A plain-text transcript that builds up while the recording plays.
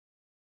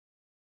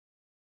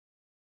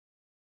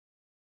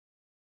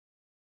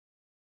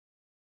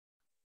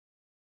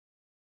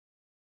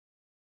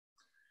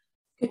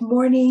Good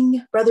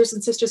morning, brothers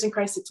and sisters in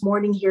Christ. It's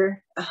morning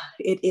here.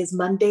 It is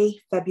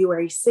Monday,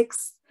 February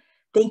 6th.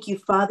 Thank you,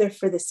 Father,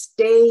 for this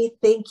day.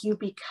 Thank you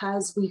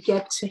because we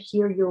get to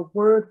hear your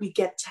word. We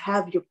get to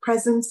have your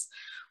presence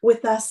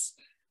with us.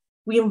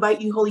 We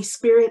invite you, Holy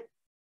Spirit,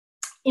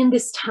 in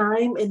this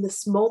time, in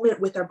this moment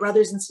with our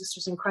brothers and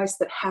sisters in Christ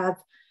that have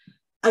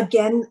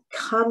again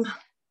come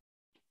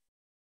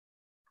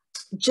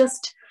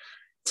just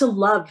to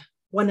love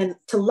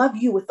to love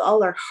you with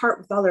all our heart,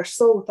 with all our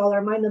soul, with all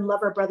our mind, and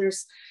love our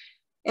brothers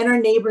and our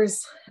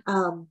neighbors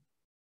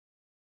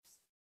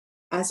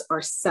as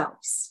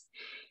ourselves.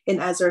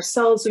 And as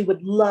ourselves, we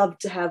would love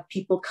to have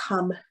people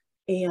come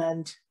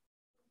and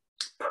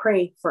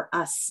pray for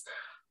us,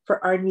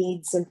 for our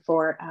needs, and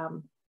for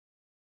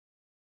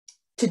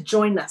to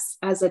join us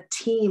as a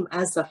team,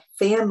 as a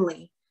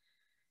family,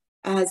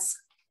 as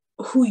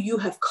who you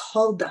have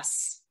called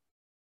us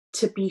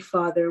to be,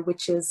 Father,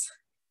 which is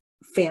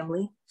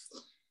family,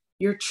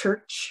 your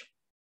church,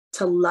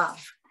 to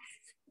love.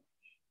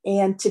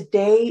 And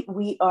today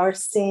we are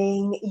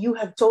saying, you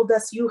have told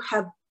us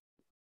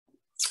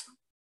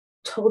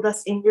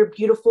in your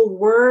beautiful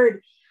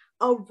word,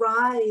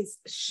 arise,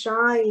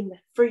 shine,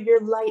 for your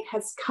light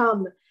has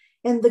come,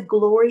 and the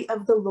glory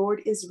of the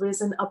Lord is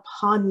risen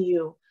upon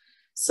you.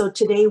 So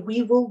today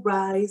we will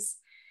rise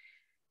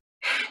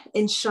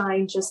and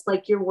shine just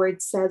like your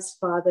word says,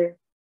 Father,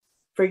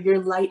 for your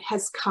light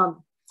has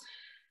come.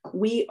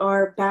 We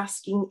are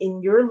basking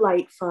in your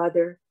light,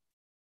 Father,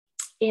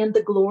 and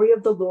the glory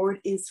of the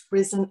Lord is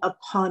risen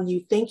upon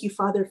you. Thank you,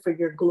 Father, for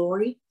your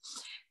glory.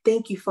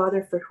 Thank you,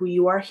 Father, for who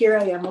you are. Here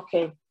I am.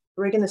 Okay,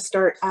 we're going to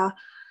start.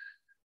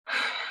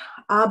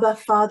 Abba,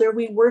 Father,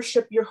 we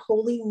worship your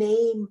holy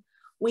name.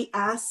 We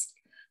ask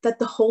that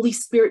the Holy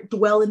Spirit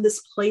dwell in this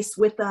place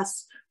with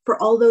us.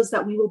 For all those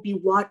that will be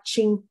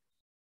watching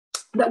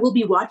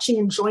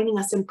and joining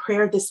us in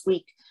prayer this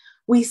week,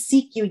 we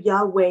seek you,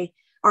 Yahweh.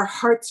 Our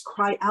hearts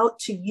cry out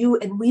to you,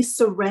 and we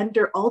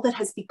surrender all that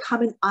has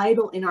become an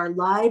idol in our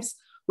lives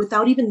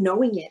without even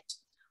knowing it.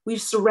 We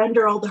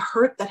surrender all the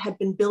hurt that had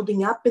been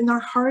building up in our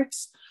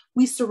hearts.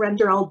 We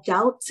surrender all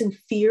doubts and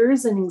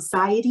fears and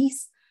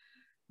anxieties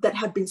that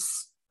have been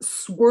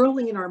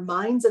swirling in our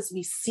minds as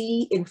we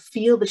see and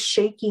feel the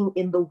shaking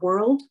in the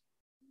world,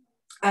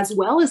 as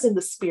well as in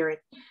the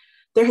spirit.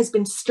 There has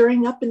been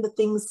stirring up in the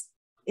things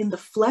in the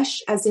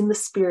flesh as in the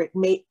spirit.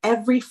 May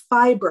every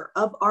fiber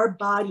of our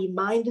body,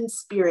 mind, and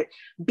spirit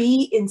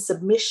be in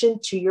submission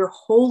to your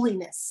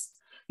holiness.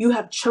 You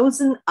have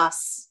chosen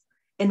us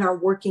and are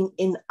working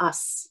in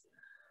us.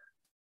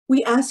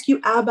 We ask you,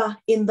 Abba,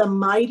 in the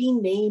mighty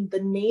name,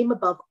 the name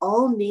above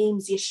all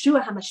names,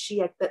 Yeshua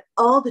HaMashiach, that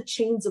all the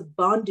chains of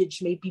bondage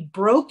may be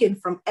broken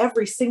from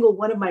every single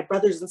one of my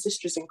brothers and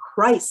sisters in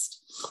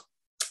Christ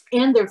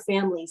and their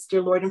families,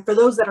 dear Lord. And for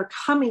those that are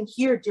coming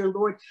here, dear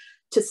Lord,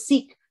 to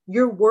seek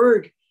your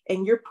word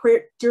and your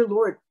prayer, dear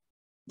Lord,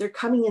 they're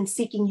coming and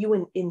seeking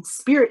you in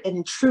spirit and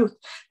in truth,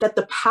 that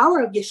the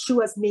power of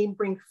Yeshua's name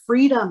bring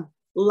freedom,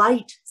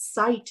 light,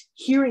 sight,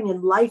 hearing,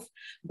 and life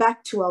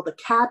back to all the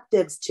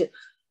captives, to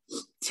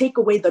take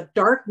away the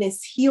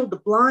darkness, heal the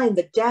blind,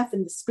 the deaf,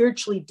 and the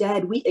spiritually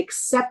dead. We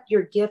accept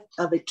your gift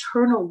of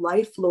eternal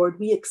life, Lord.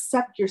 We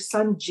accept your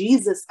son,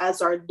 Jesus, as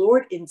our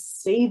Lord and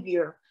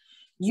Savior.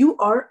 You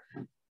are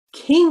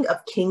King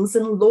of kings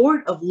and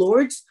Lord of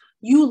lords.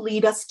 You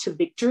lead us to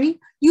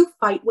victory. You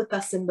fight with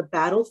us in the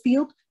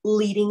battlefield,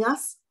 leading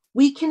us.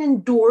 We can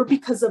endure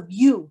because of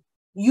you.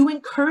 You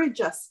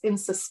encourage us and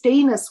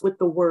sustain us with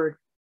the word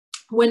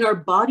when our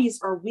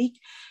bodies are weak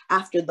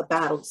after the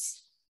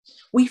battles.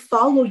 We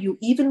follow you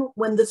even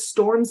when the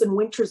storms and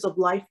winters of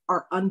life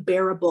are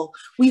unbearable.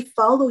 We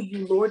follow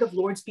you, Lord of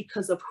Lords,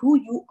 because of who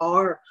you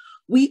are.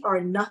 We are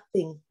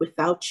nothing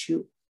without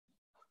you.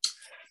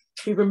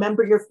 We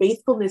remember your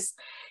faithfulness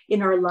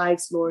in our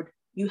lives, Lord.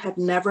 You have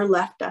never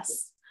left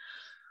us.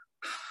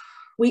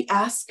 We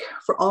ask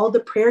for all the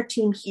prayer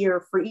team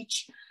here, for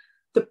each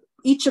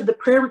of the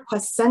prayer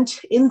requests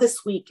sent in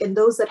this week, and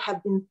those that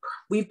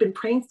we've been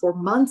praying for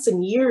months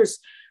and years,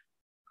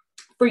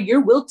 for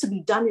your will to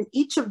be done in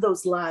each of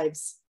those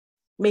lives.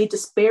 May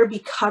despair be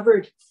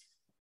covered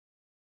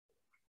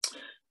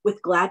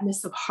with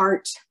gladness of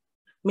heart.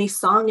 May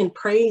song and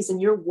praise and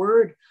your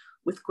word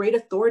with great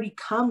authority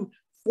come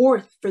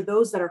forth for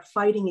those that are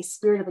fighting a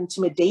spirit of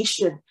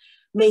intimidation.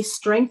 May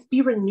strength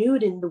be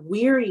renewed in the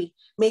weary.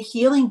 May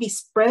healing be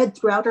spread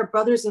throughout our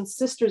brothers and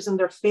sisters and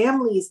their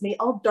families. May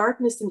all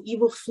darkness and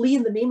evil flee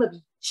in the name of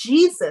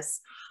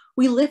Jesus.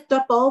 We lift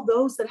up all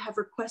those that have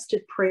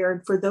requested prayer,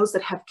 and for those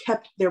that have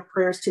kept their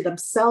prayers to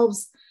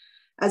themselves,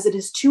 as it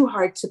is too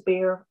hard to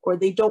bear, or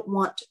they don't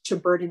want to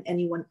burden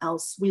anyone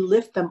else. We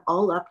lift them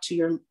all up to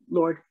your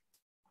Lord.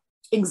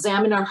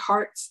 Examine our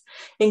hearts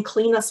and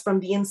clean us from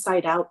the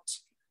inside out.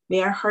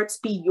 May our hearts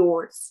be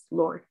yours,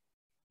 Lord,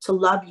 to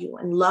love you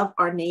and love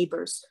our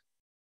neighbors.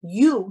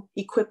 You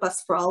equip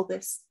us for all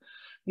this.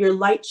 Your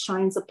light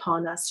shines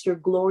upon us. Your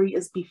glory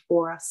is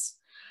before us.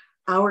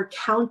 Our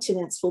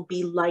countenance will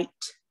be light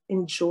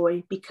and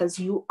joy because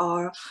you,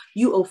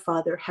 O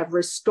Father, have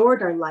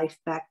restored our life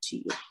back to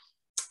you.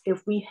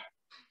 If we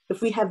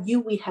have you,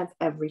 we have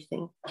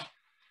everything.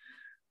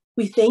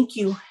 We thank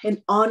you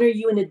and honor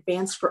you in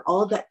advance for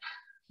all that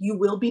you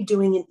will be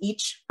doing in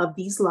each of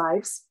these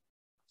lives.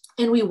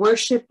 And we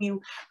worship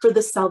you for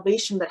the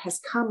salvation that has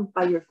come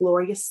by your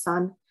glorious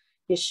Son,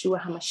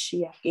 Yeshua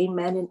HaMashiach.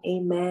 Amen and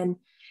amen.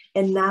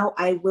 And now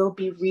I will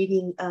be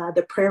reading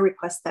the prayer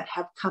requests that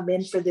have come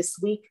in for this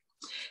week.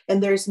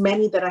 And there's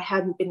many that I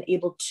haven't been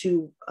able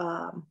to,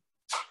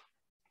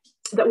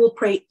 that will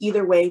pray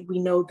either way. We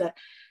know that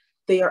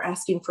they are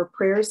asking for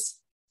prayers.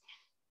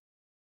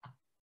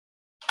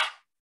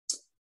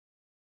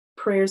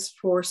 Prayers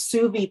for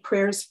Suvi,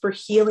 prayers for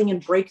healing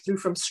and breakthrough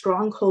from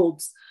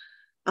strongholds,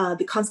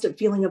 the constant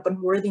feeling of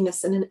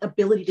unworthiness and an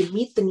ability to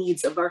meet the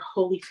needs of our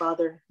Holy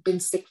Father, been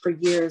sick for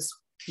years.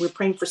 We're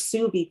praying for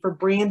Suvi, for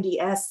Brandy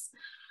S,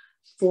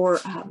 for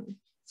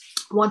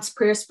wants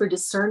prayers for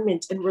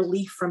discernment and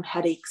relief from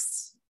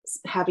headaches,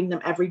 having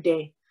them every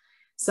day.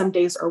 Some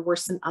days are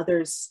worse than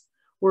others.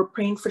 We're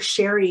praying for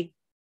Sherry.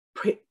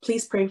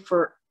 Please pray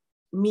for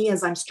me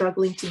as I'm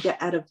struggling to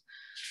get out of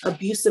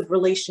abusive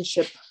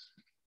relationship.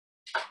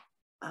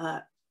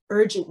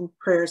 Urgent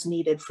prayers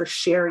needed for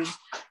Sherry.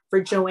 For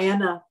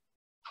Joanna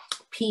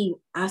P,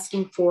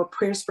 asking for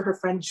prayers for her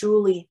friend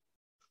Julie.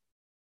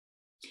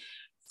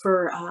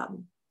 For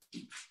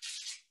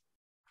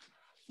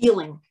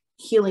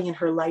healing in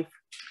her life.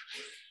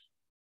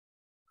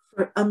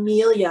 For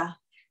Amelia,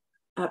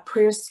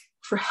 prayers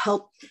for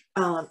help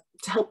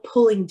to help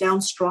pulling down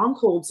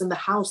strongholds in the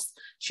house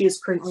she is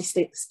currently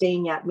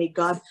staying at. May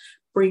God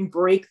bring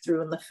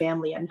breakthrough in the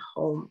family and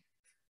home.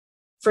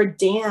 For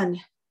Dan,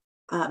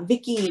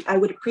 Vicky, I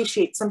would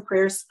appreciate some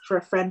prayers for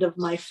a friend of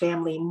my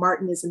family.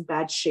 Martin is in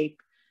bad shape.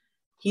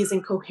 He is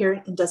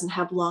incoherent and doesn't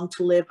have long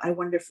to live. I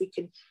wonder if we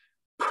can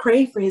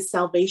pray for his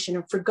salvation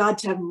and for God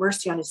to have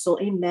mercy on his soul.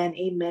 Amen.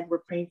 Amen. We're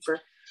praying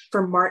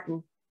for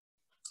Martin.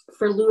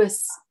 For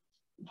Louise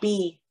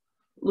B,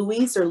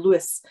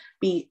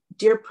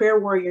 dear prayer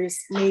warriors,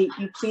 may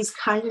you please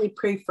kindly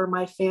pray for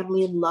my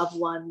family and loved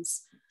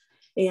ones.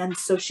 And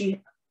so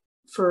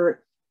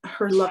for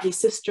her lovely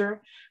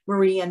sister,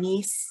 Maria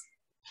Nice,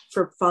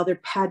 for Father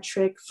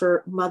Patrick,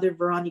 for Mother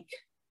Veronique,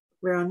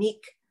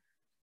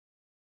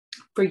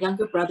 for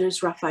younger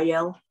brothers,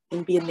 Raphael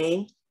and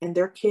Vianney and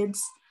their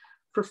kids,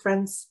 for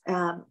friends,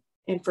 and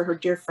for her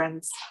dear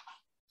friends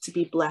to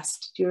be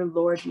blessed. Dear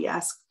Lord, we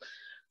ask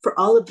for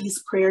all of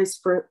these prayers,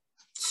 for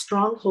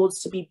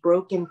strongholds to be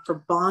broken,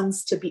 for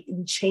bonds to be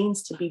in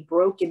chains to be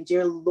broken.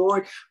 Dear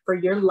Lord, for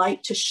your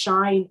light to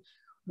shine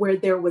where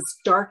there was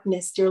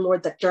darkness. Dear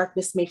Lord, that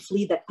darkness may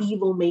flee, that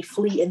evil may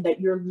flee, and that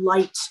your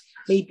light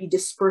may be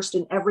dispersed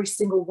in every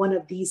single one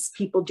of these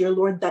people. Dear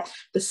Lord, that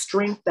the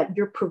strength, that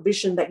your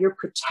provision, that your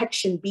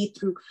protection be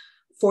through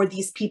for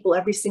these people,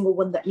 every single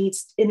one that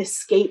needs an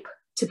escape,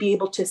 to be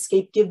able to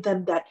escape. Give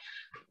them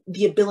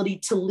the ability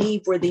to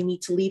leave where they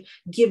need to leave.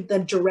 Give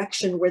them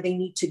direction where they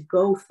need to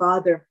go,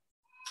 Father.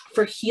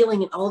 For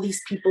healing in all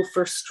these people,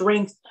 for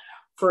strength,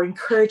 for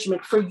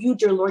encouragement, for you,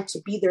 dear Lord,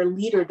 to be their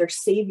leader, their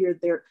savior,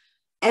 their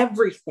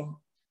everything.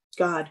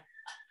 God,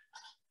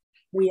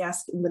 we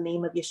ask in the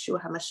name of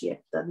Yeshua HaMashiach,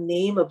 the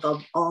name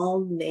above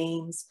all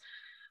names.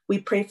 We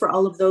pray for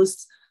all of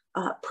those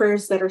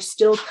prayers that are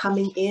still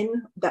coming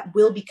in, that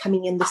will be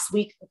coming in this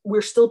week.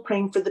 We're still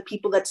praying for the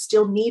people that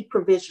still need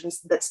provisions,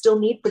 that still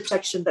need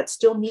protection, that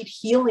still need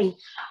healing,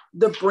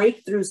 the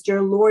breakthroughs,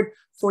 dear Lord,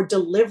 for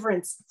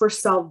deliverance, for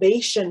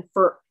salvation,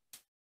 for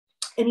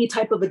any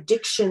type of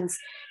addictions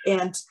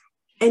and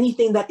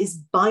anything that is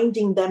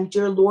binding them,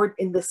 dear Lord,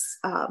 in this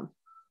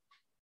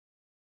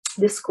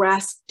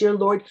grasp. Dear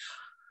Lord,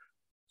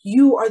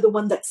 you are the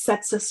one that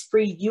sets us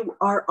free. You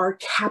are our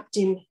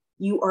captain.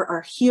 You are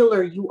our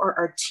healer. You are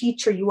our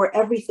teacher. You are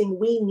everything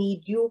we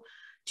need. You,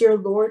 dear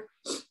Lord,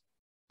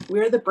 we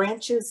are the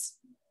branches.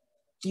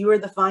 You are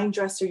the vine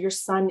dresser. Your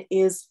Son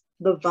is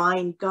the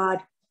vine. God,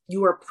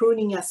 you are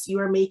pruning us. You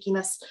are making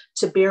us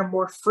to bear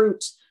more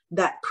fruit.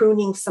 That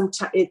pruning,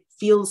 sometimes it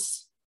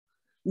feels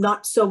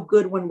not so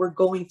good when we're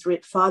going through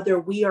it. Father,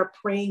 we are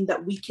praying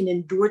that we can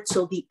endure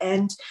till the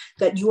end,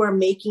 that you are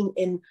making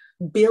and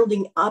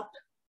building up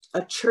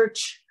a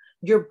church,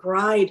 your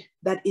bride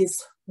that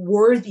is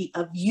worthy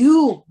of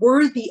you,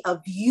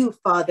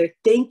 Father.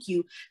 Thank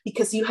you,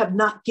 because you have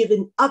not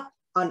given up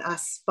on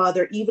us,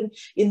 Father, even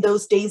in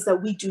those days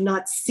that we do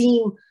not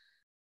seem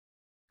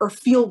or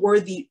feel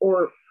worthy,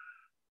 or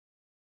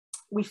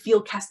we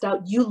feel cast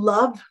out. You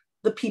love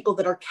the people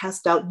that are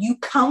cast out. You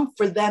come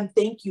for them.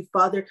 Thank you,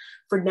 Father,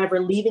 for never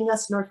leaving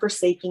us nor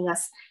forsaking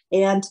us,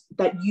 and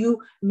that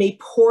you may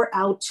pour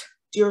out,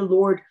 dear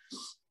Lord,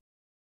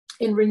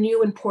 and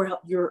renew and pour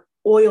out your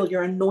oil,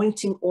 your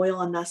anointing oil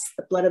on us.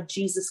 The blood of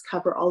Jesus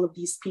cover all of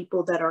these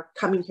people that are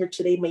coming here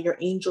today. May your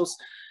angels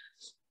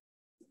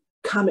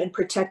come and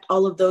protect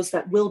all of those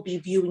that will be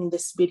viewing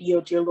this video,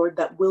 dear Lord,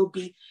 that will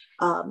be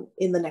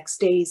in the next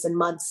days and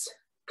months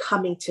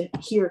coming to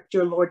hear,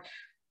 dear Lord,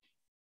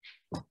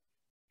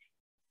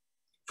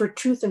 for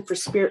truth and for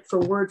spirit, for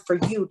word, for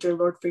you, dear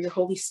Lord, for your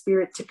Holy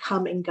Spirit to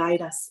come and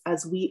guide us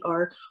as we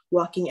are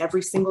walking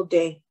every single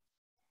day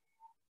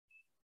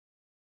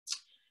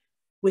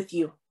with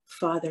you,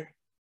 Father.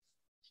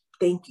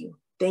 Thank you.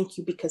 Thank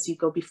you because you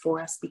go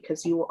before us,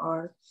 because you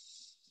are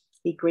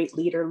a great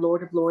leader,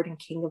 Lord of Lords and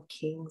King of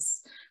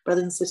Kings.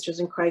 Brothers and sisters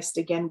in Christ,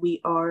 again,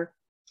 we are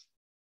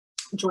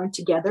joined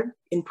together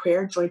in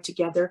prayer, joined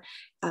together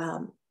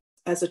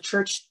as a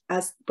church,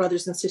 as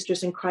brothers and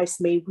sisters in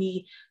Christ. May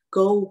we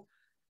go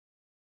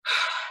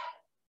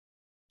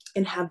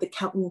and have the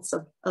countenance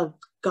of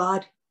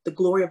God, the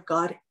glory of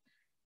God,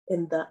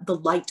 and the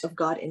light of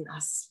God in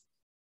us.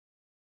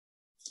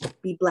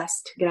 Be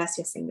blessed.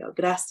 Gracias, Señor.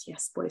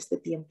 Gracias por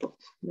este tiempo.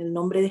 En el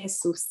nombre de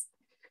Jesús.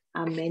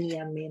 Amén y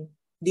amén.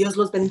 Dios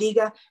los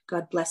bendiga.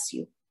 God bless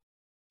you.